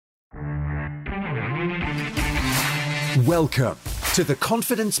Welcome to the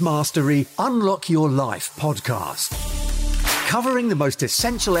Confidence Mastery Unlock Your Life podcast, covering the most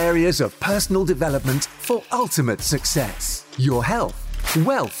essential areas of personal development for ultimate success, your health,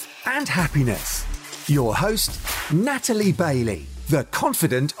 wealth, and happiness. Your host, Natalie Bailey, the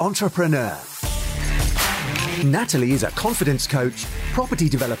Confident Entrepreneur. Natalie is a confidence coach, property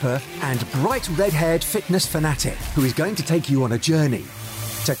developer, and bright red-haired fitness fanatic who is going to take you on a journey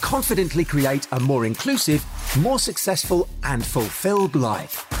to confidently create a more inclusive, more successful, and fulfilled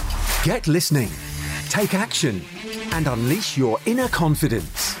life. Get listening, take action, and unleash your inner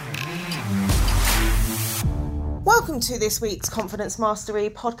confidence. Welcome to this week's Confidence Mastery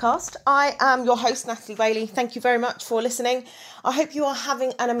podcast. I am your host, Natalie Bailey. Thank you very much for listening. I hope you are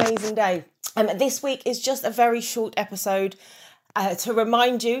having an amazing day. This week is just a very short episode to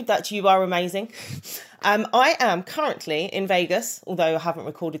remind you that you are amazing. I am currently in Vegas, although I haven't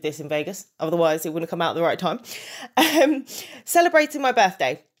recorded this in Vegas, otherwise it wouldn't come out at the right time, celebrating my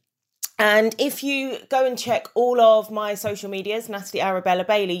birthday. And if you go and check all of my social medias, Natalie Arabella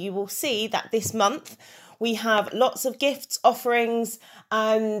Bailey, you will see that this month we have lots of gifts, offerings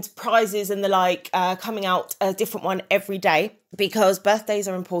and prizes and the like coming out, a different one every day, because birthdays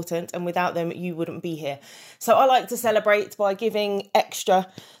are important and without them you wouldn't be here. So I like to celebrate by giving extra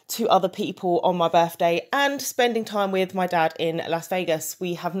to other people on my birthday and spending time with my dad in Las Vegas.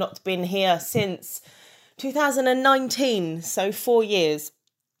 We have not been here since 2019, so 4 years.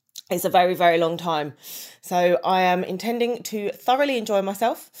 It's a very, very long time. So I am intending to thoroughly enjoy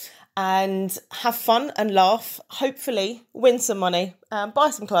myself and have fun and laugh, hopefully win some money, buy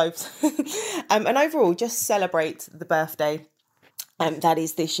some clothes, and overall just celebrate the birthday that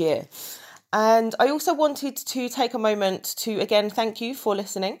is this year. And I also wanted to take a moment to, again, thank you for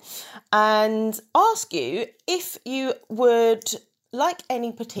listening and ask you if you would like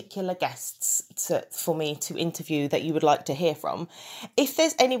any particular guests for me to interview that you would like to hear from. If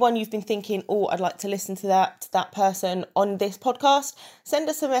there's anyone you've been thinking, oh, I'd like to listen to that person on this podcast, send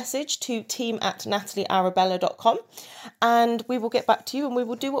us a message to team@nataliearabella.com and we will get back to you and we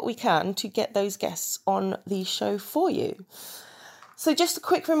will do what we can to get those guests on the show for you. So just a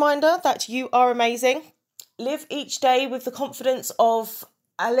quick reminder that you are amazing. Live each day with the confidence of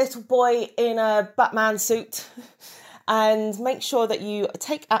a little boy in a Batman suit. And make sure that you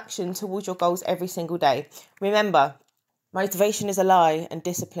take action towards your goals every single day. Remember, motivation is a lie and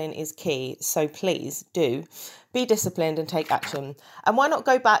discipline is key. So please do be disciplined and take action. And why not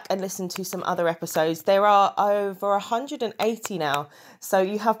go back and listen to some other episodes? There are over 180 now. So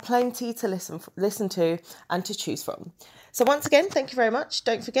you have plenty to listen to and to choose from. So once again, thank you very much.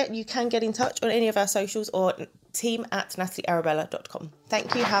 Don't forget, you can get in touch on any of our socials or team@nataliearabella.com.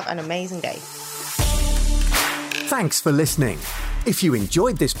 Thank you. Have an amazing day. Thanks for listening. If you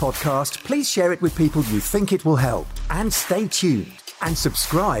enjoyed this podcast, please share it with people you think it will help. And stay tuned and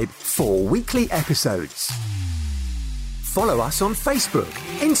subscribe for weekly episodes. Follow us on Facebook,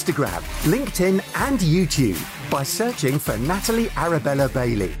 Instagram, LinkedIn and YouTube by searching for Natalie Arabella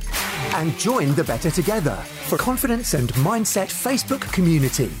Bailey. And join the Better Together for Confidence and Mindset Facebook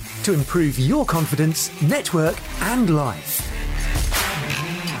community to improve your confidence, network and life.